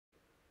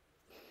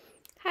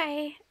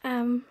Hi,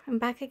 I'm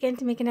back again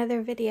to make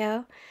another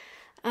video.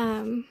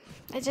 I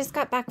just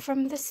got back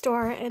from the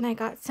store and I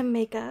got some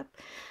makeup.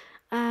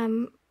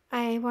 I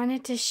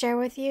wanted to share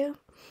with you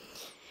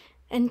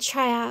and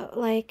try out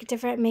like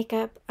different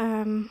makeup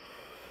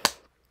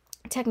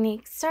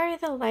techniques. Sorry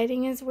the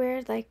lighting is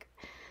weird, like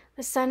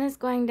the sun is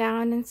going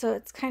down and so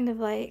it's kind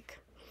of like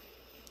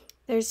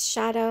there's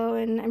shadow,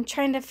 and I'm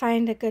trying to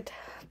find a good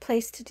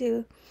place to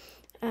do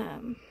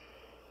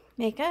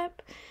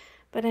makeup,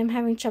 but I'm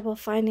having trouble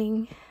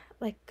finding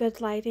like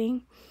good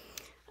lighting.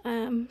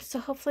 So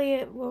hopefully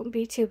it won't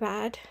be too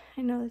bad.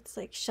 I know it's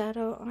like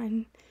shadow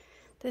on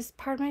this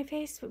part of my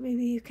face, but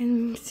maybe you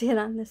can see it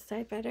on this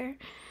side better.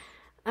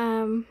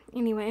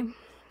 Anyway,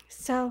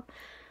 so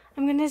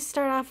I'm going to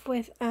start off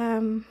with,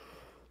 I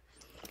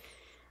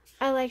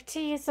like to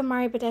use the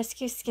Summery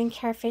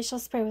Skincare Facial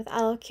Spray with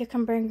Aloe,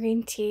 Cucumber, and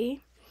Green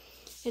Tea.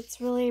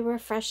 It's really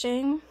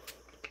refreshing.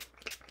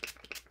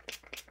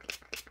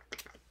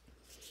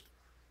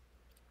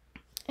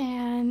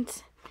 And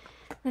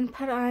then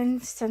put on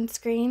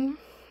sunscreen.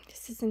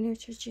 This is a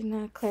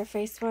Neutrogena Clear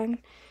Face one.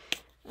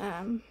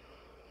 I'm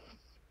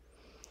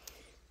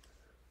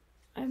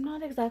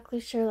not exactly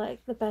sure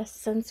like the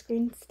best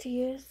sunscreens to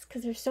use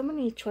because there's so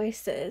many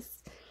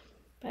choices,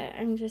 but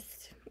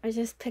I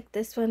just picked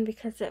this one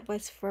because it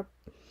was for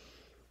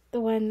the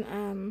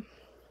one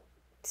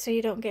so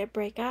you don't get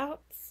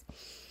breakouts.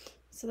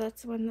 So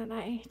that's the one that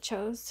I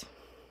chose.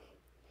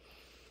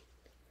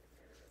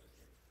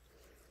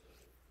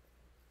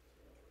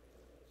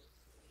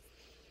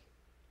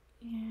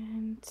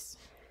 And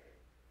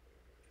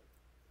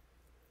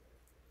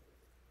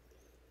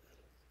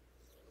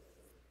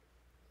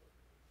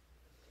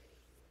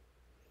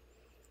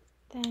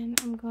then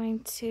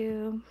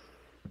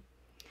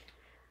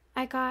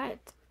I got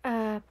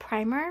a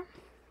primer.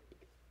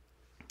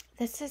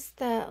 This is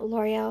the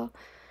L'Oreal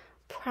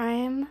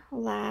Prime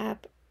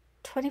Lab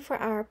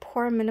 24-hour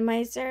pore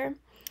minimizer.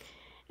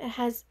 It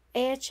has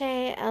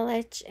AHA,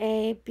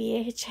 LHA,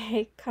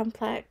 BHA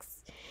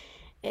complex.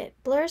 It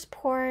blurs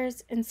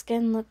pores and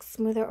skin looks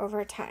smoother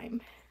over time.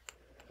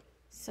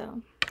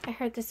 So I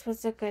heard this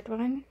was a good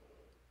one.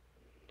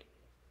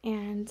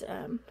 And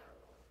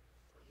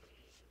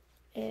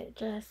it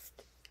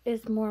just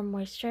is more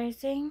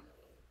moisturizing.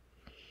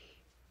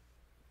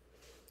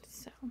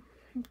 So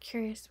I'm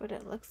curious what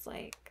it looks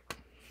like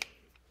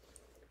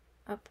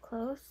up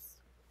close.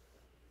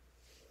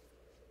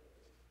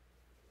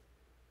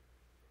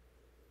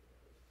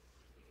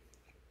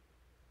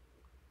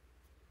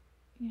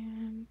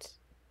 And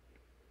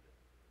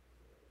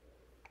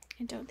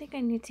I don't think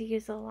I need to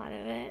use a lot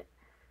of it.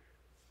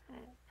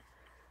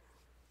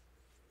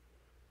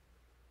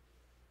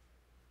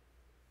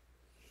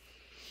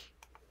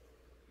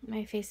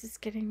 My face is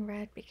getting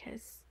red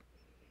because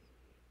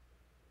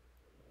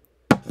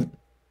I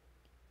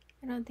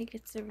don't think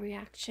it's a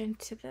reaction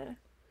to the,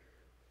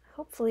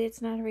 hopefully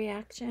it's not a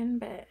reaction,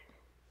 but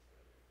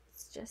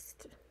it's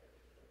just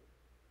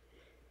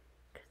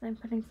because I'm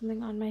putting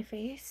something on my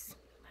face.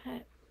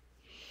 But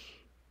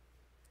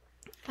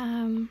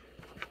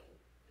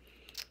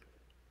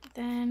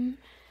then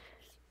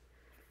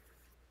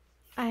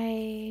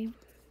I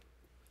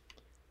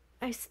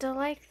still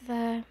like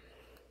the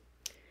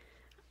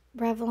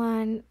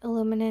Revlon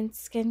Illuminant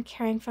Skin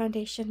Caring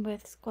Foundation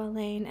with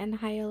squalane and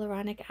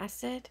hyaluronic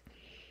acid.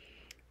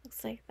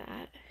 Looks like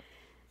that.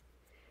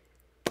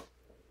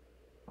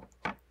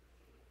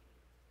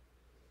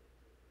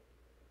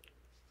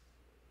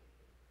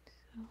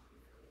 So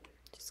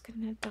just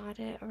gonna dot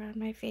it around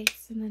my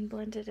face and then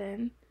blend it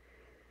in.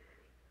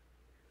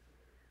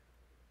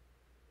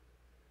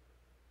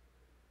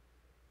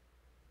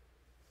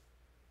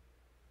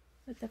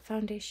 With the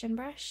foundation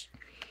brush.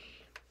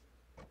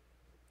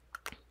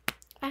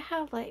 I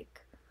have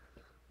like,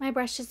 my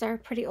brushes are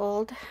pretty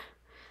old,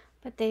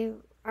 but they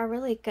are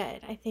really good.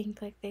 I think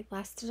like they've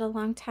lasted a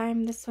long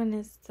time. This one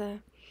is the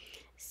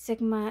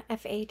Sigma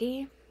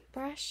F80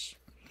 brush.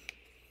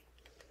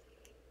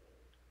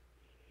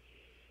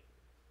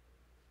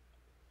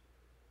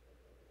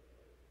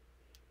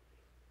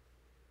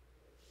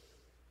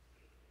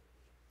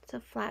 It's a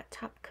flat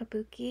top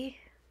kabuki.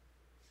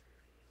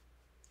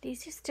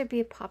 These used to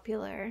be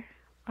popular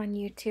on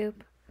YouTube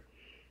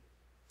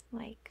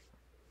like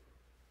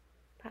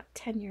about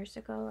 10 years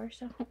ago or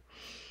so.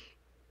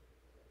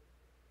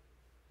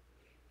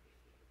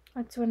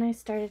 That's when I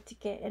started to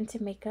get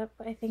into makeup.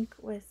 I think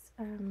it was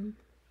in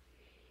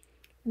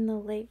the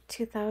late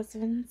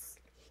 2000s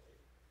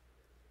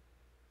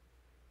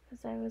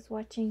because I was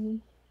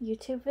watching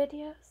YouTube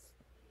videos.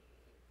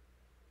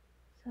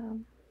 So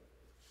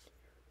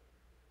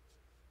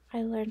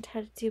I learned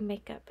how to do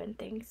makeup and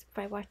things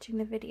by watching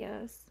the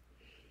videos.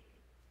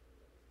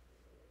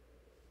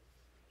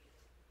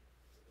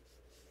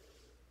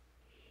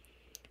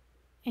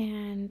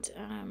 And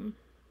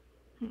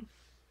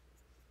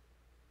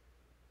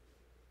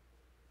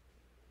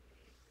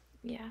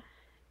yeah,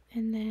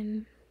 and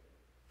then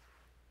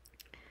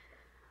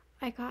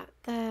I got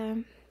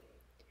the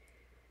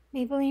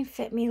Maybelline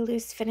Fit Me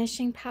Loose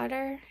Finishing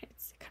Powder. It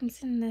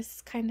comes in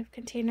this kind of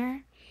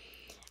container.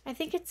 I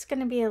think it's going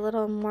to be a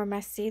little more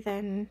messy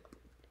than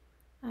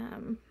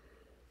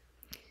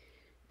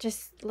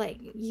just like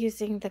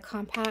using the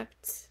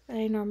compact that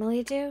I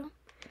normally do.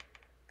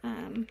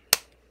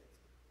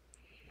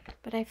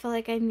 But I feel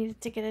like I needed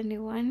to get a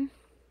new one.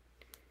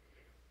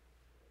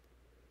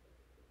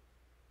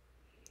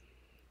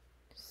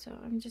 So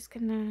I'm just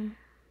gonna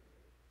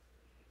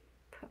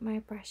put my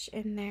brush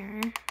in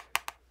there.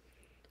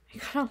 I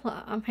got a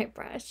lot on my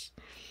brush,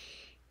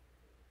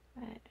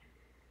 but I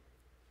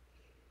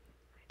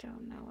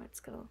don't know what it's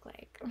gonna look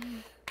like.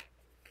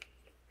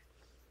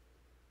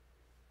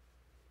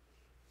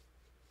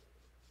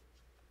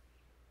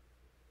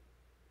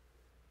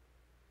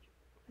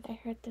 But I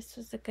heard this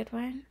was a good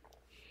one.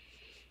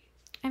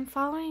 I'm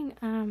following,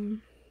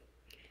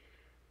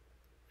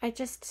 I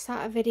just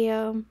saw a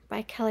video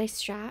by Kelly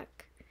Strack,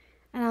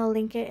 and I'll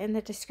link it in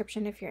the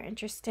description if you're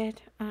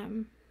interested.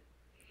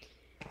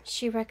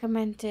 She was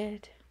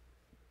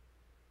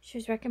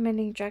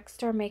recommending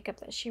drugstore makeup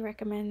that she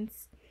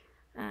recommends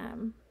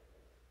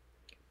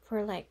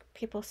for like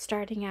people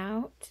starting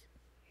out,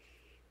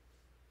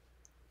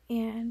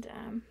 and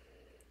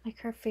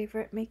like her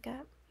favorite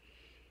makeup.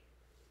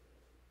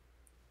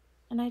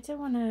 And I don't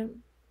want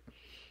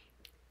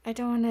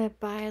to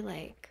buy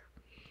like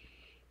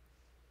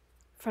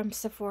from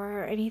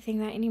Sephora or anything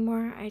that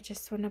anymore. I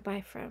just want to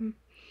buy from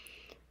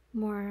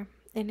more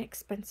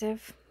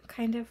inexpensive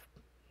kind of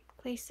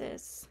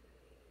places.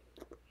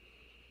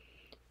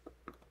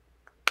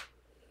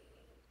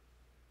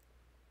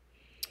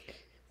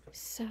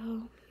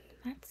 So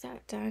that's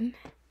that done.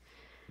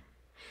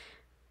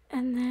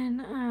 And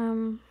then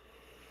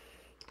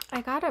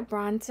I got a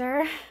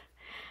bronzer,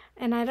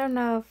 and I don't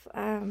know if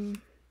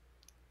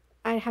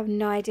I have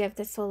no idea if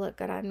this will look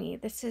good on me.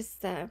 This is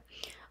the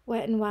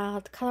Wet n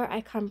Wild Color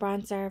Icon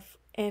Bronzer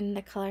in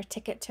the color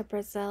Ticket to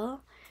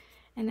Brazil.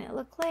 And it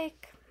looked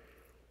like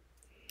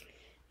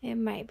it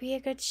might be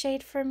a good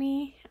shade for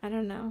me. I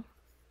don't know.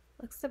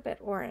 Looks a bit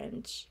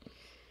orange.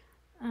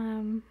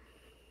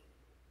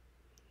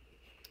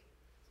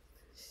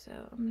 So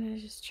I'm going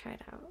to just try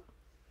it out.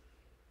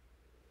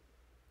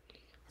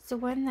 So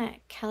one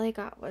that Kelly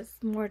got was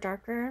more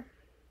darker.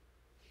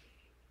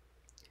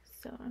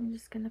 So I'm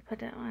just going to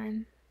put it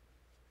on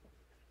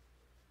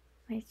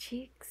my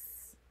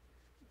cheeks.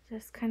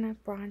 Just kind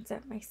of bronze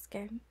up my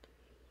skin.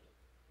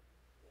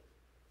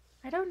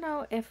 I don't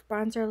know if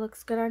bronzer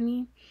looks good on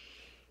me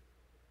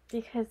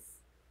because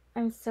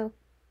I'm so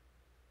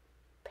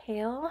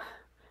pale,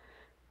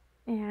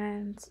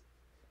 and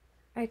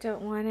I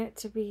don't want it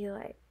to be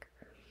like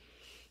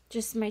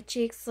just my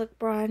cheeks look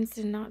bronzed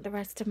and not the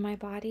rest of my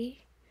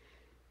body.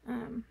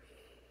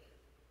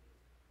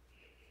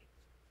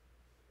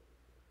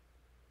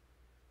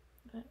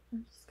 But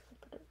I'm just gonna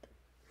put it there.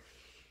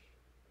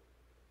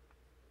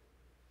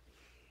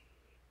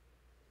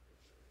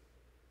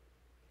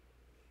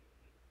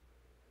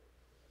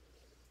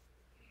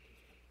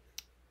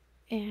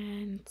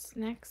 And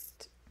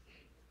next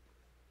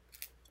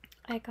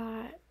I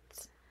got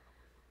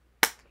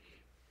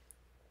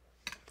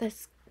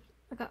this.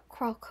 I got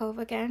Coral Cove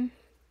again.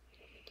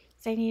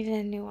 So I needed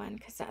a new one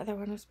because the other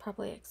one was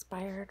probably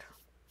expired.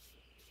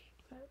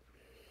 But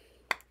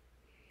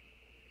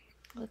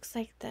it looks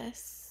like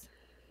this.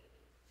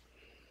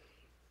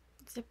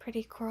 It's a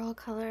pretty coral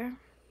color.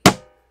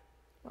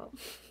 Well,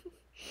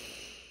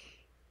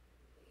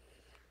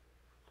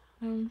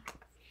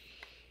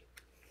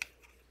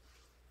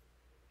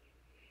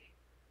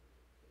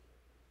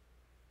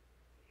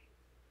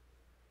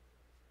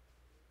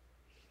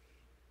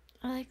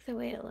 I like the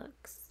way it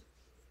looks.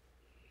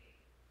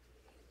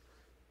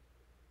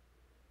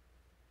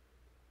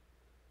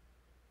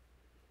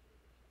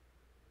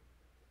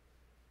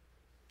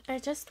 I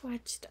just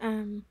watched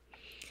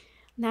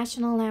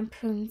National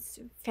Lampoon's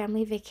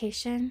Family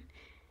Vacation,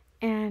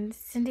 and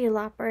Cyndi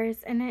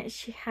Lauper's in it.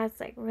 She has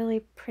like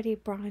really pretty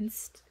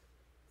bronzed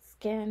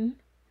skin,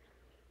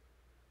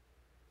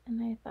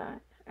 and I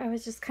thought, I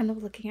was just kind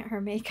of looking at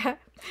her makeup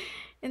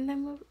in the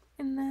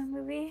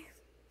movie.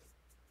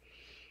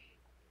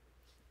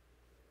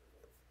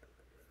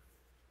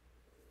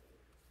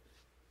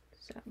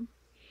 So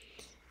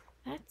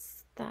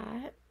that's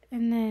that.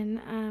 And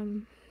then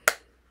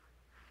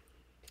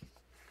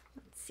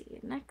let's see,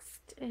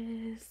 next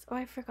is, oh,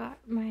 I forgot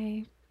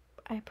my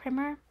eye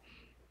primer.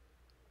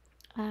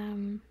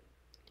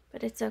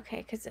 But it's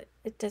okay because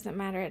it doesn't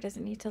matter. It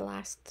doesn't need to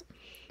last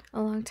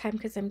a long time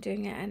because I'm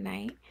doing it at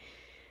night.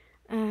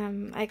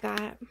 I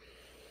got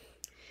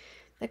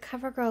the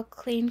CoverGirl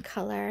Clean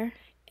Color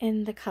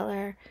in the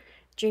color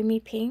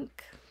Dreamy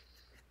Pink,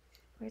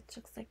 which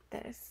looks like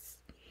this.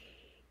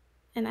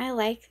 And I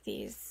like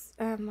these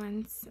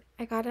ones.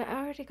 I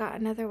already got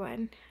another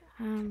one.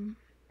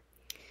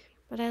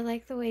 But I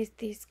like the way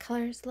these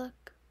colors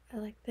look. I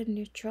like the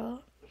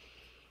neutral.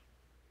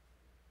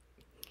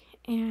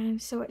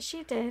 And so what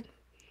she did,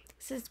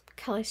 this is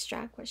Kelly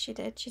Strack, what she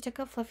did. She took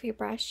a fluffy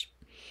brush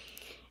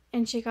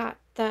and she got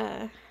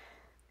the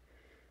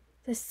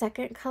the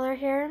second color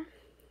here,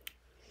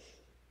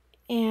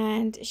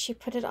 and she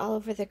put it all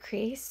over the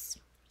crease,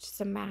 which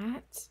is a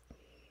matte.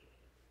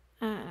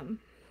 So I'm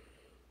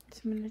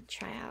going to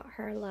try out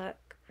her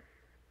look.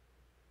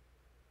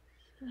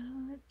 So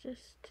it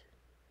just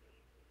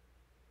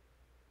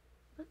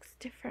looks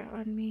different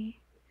on me.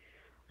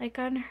 Like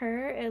on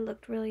her, it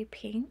looked really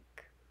pink.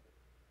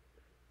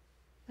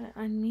 But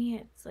on me,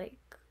 it's like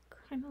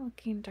kind of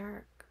looking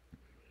dark.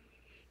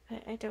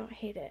 But I don't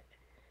hate it.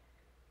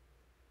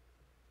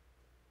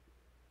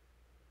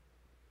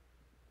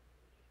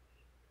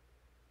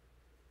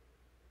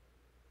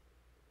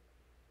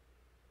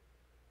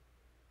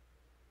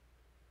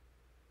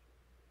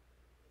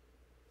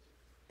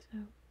 So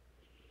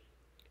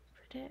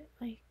put it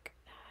like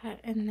that.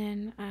 And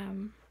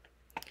then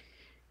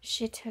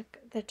she took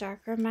the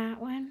darker matte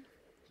one,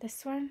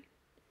 this one,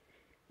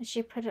 and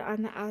she put it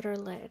on the outer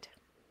lid.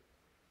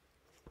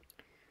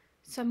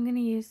 So I'm going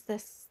to use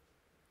this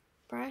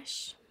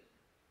brush.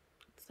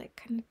 It's like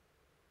kind of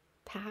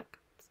packed,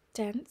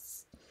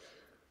 dense,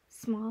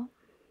 small.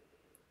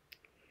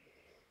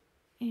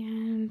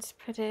 And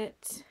put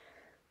it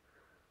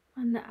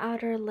on the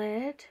outer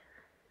lid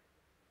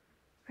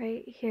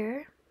right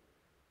here.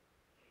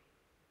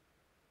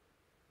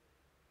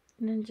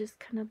 And then just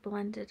kind of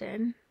blend it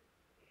in.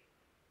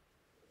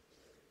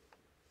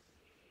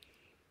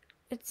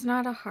 It's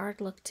not a hard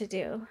look to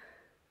do.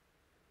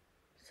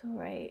 So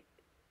right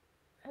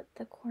at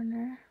the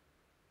corner.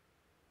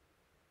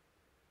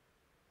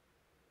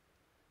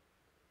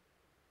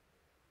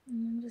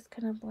 And I'm just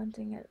kind of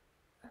blending it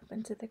up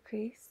into the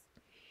crease.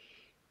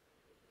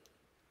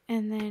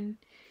 And then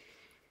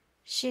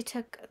she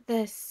took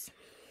this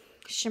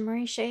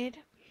shimmery shade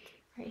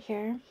right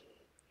here,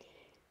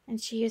 and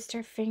she used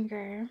her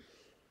finger,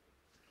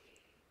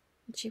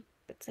 and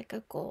it's like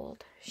a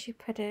gold. She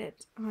put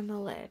it on the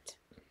lid.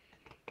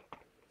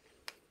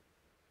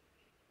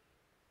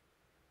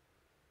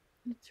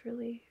 It's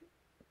really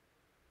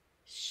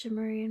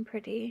shimmery and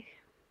pretty.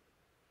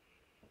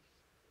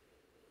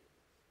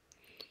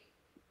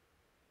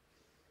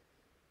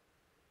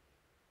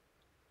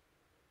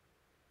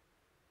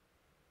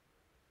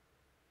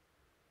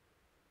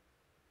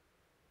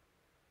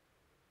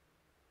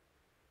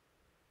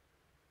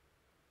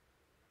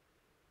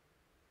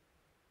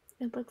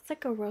 It looks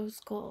like a rose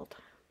gold.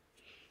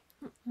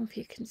 I don't know if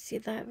you can see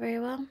that very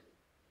well.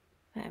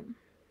 But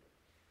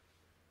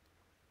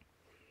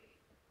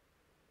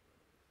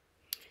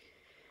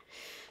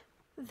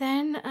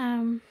then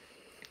I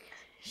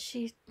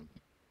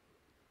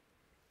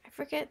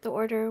forget the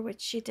order which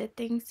she did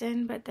things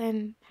in, but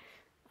then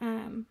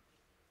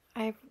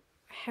I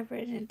have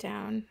written it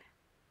down.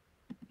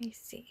 Let me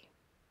see.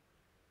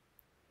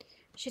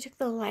 She took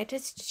the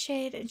lightest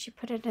shade and she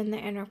put it in the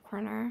inner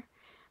corner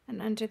and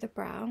under the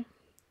brow.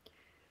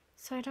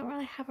 So I don't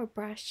really have a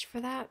brush for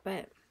that,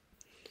 but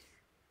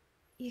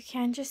you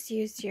can just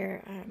use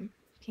your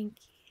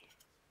pinky.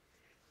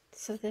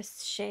 So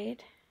this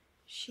shade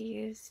she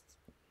used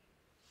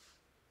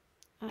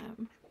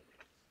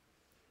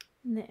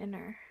in the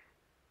inner.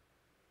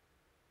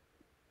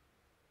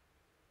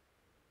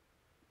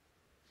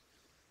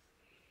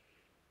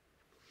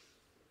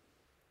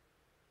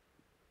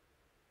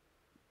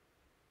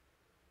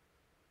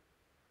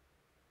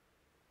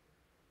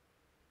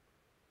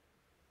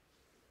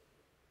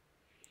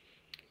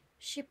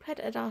 She put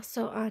it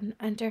also on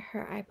under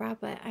her eyebrow,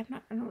 but I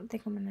don't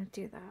think I'm gonna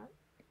do that.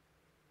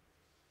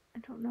 I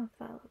don't know if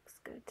that looks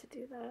good to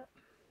do that.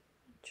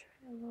 I'll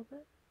try a little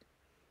bit.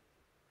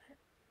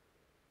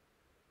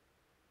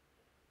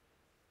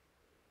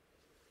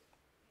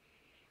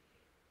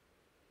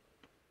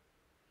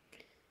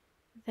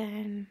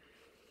 Then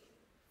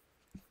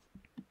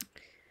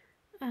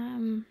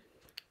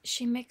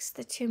she mixed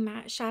the two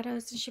matte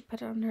shadows and she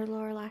put it on her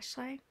lower lash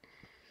line.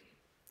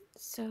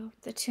 So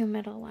the two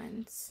middle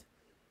ones.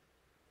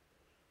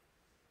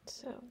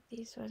 So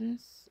these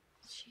ones,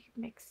 she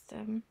mixed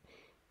them.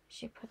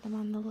 She put them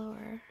on the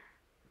lower.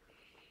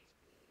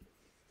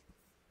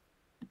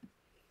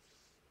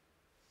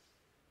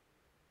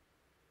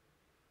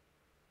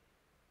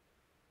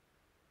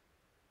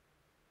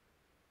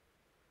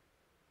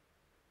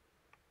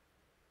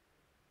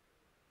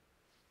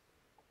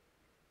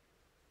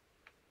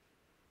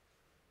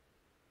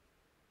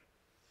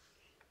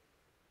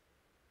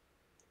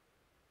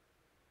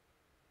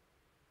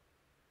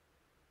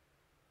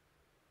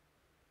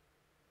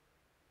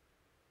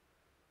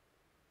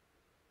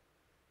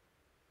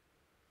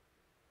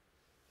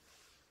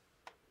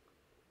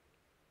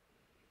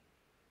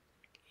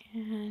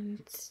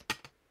 And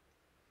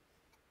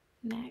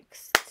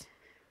next,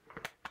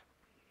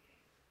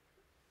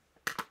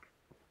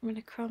 I'm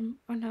gonna chrome.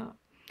 Oh no,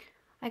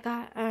 I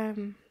got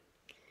the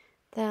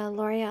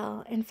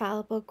L'Oreal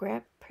Infallible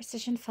Grip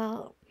Precision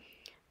Felt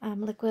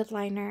liquid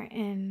liner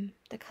in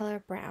the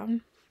color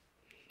brown.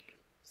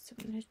 So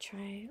I'm gonna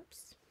try.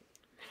 Oops,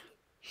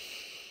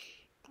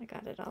 I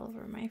got it all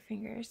over my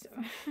fingers.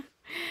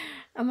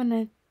 I'm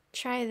gonna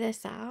try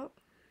this out.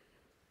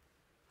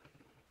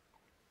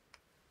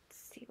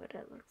 Let's see what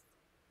it looks like.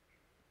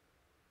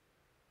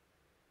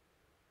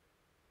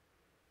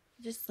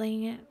 Just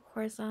laying it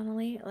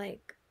horizontally,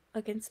 like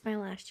against my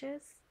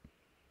lashes.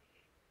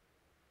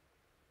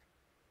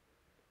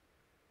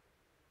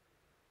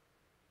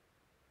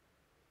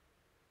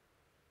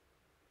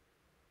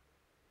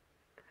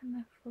 Kind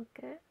of flick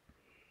it.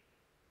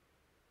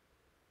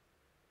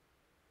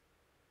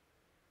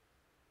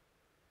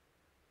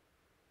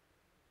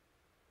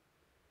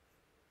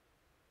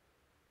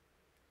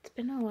 It's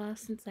been a while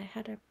since I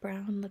had a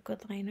brown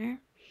liquid liner.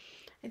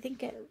 I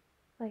think it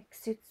like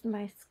suits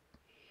my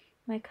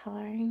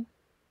coloring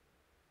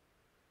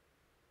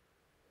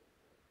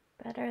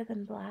better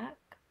than black.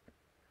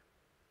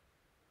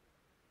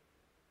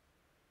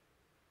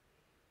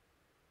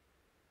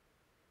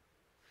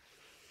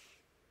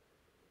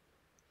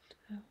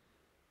 So.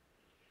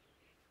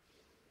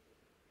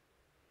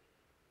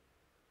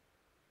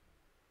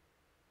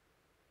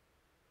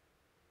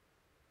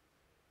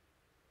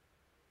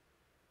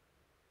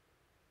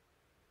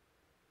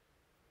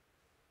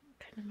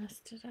 Kind of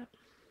messed it up.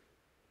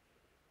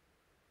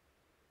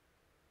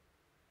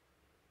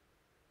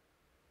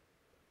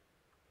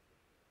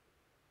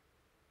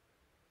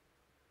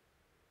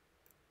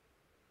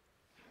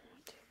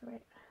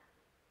 Right.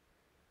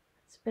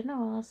 It's been a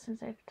while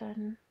since I've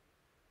done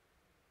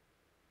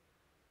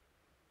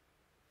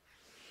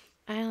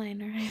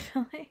eyeliner. I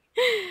feel like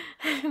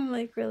I'm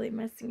like really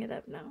messing it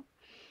up now.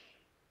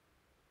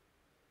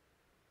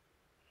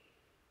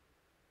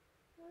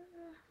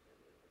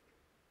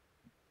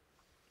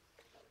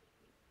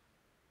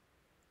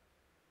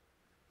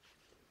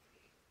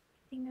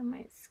 I think I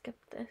might skip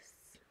this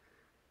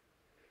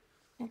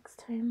next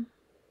time.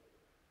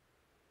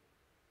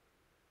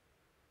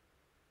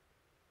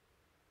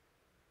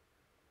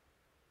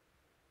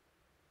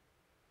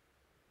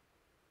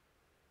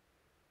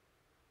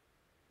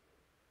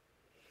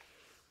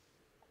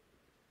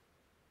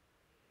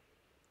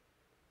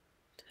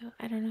 So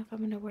I don't know if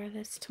I'm gonna wear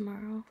this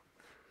tomorrow.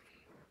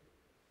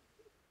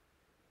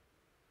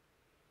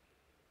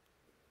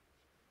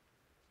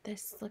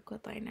 This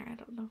liquid liner, I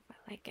don't know if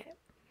I like it.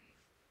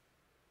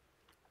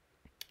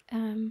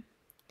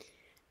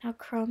 Now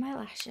curl my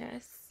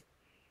lashes.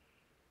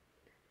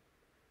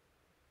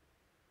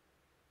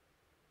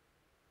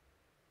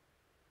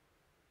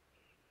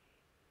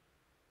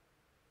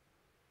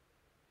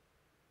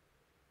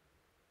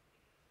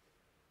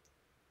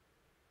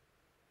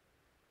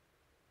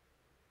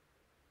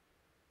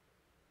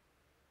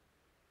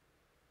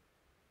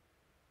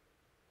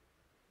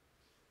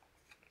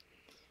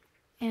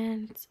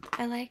 And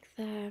I like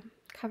the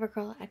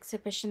CoverGirl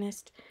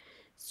Exhibitionist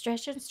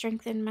Stretch and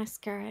Strengthen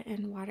Mascara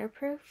and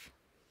Waterproof.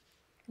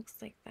 Looks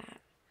like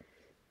that.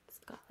 It's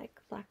got like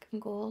black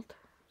and gold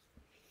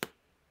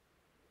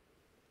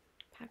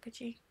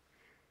packaging.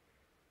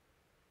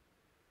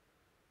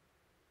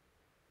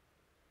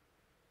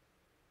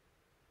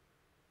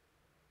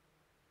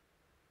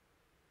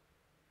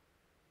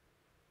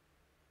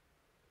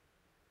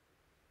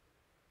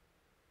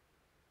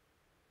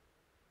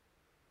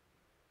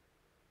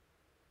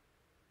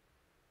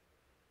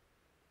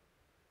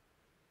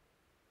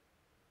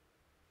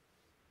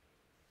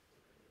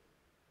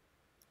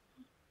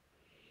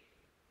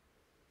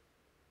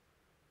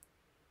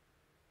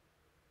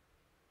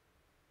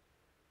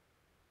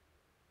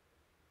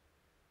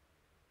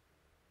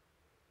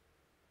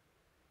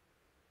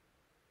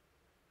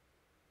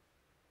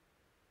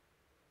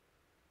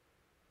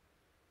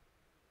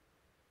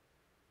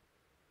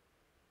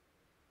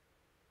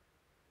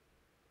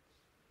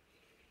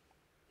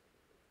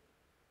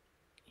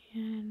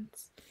 And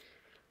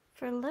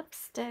for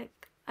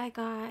lipstick, I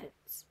got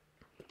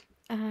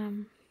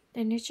the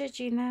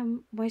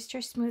Neutrogena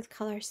Moisture Smooth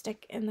Color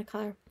Stick in the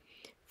color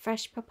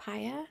Fresh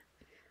Papaya. I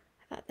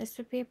thought this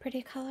would be a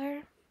pretty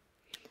color.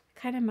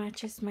 Kind of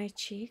matches my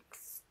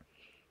cheeks.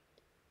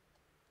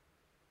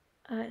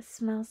 It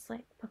smells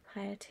like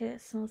papaya too.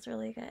 It smells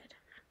really good.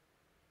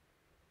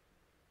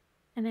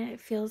 And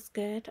it feels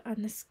good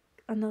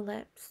on the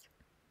lips.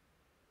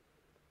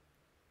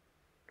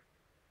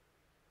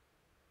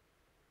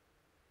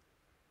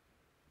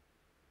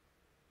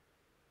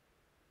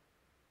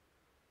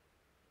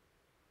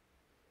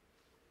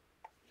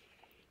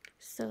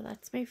 So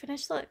that's my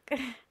finished look.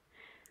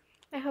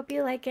 I hope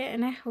you like it,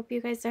 and I hope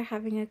you guys are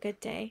having a good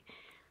day.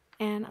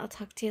 And I'll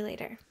talk to you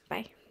later.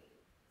 Bye.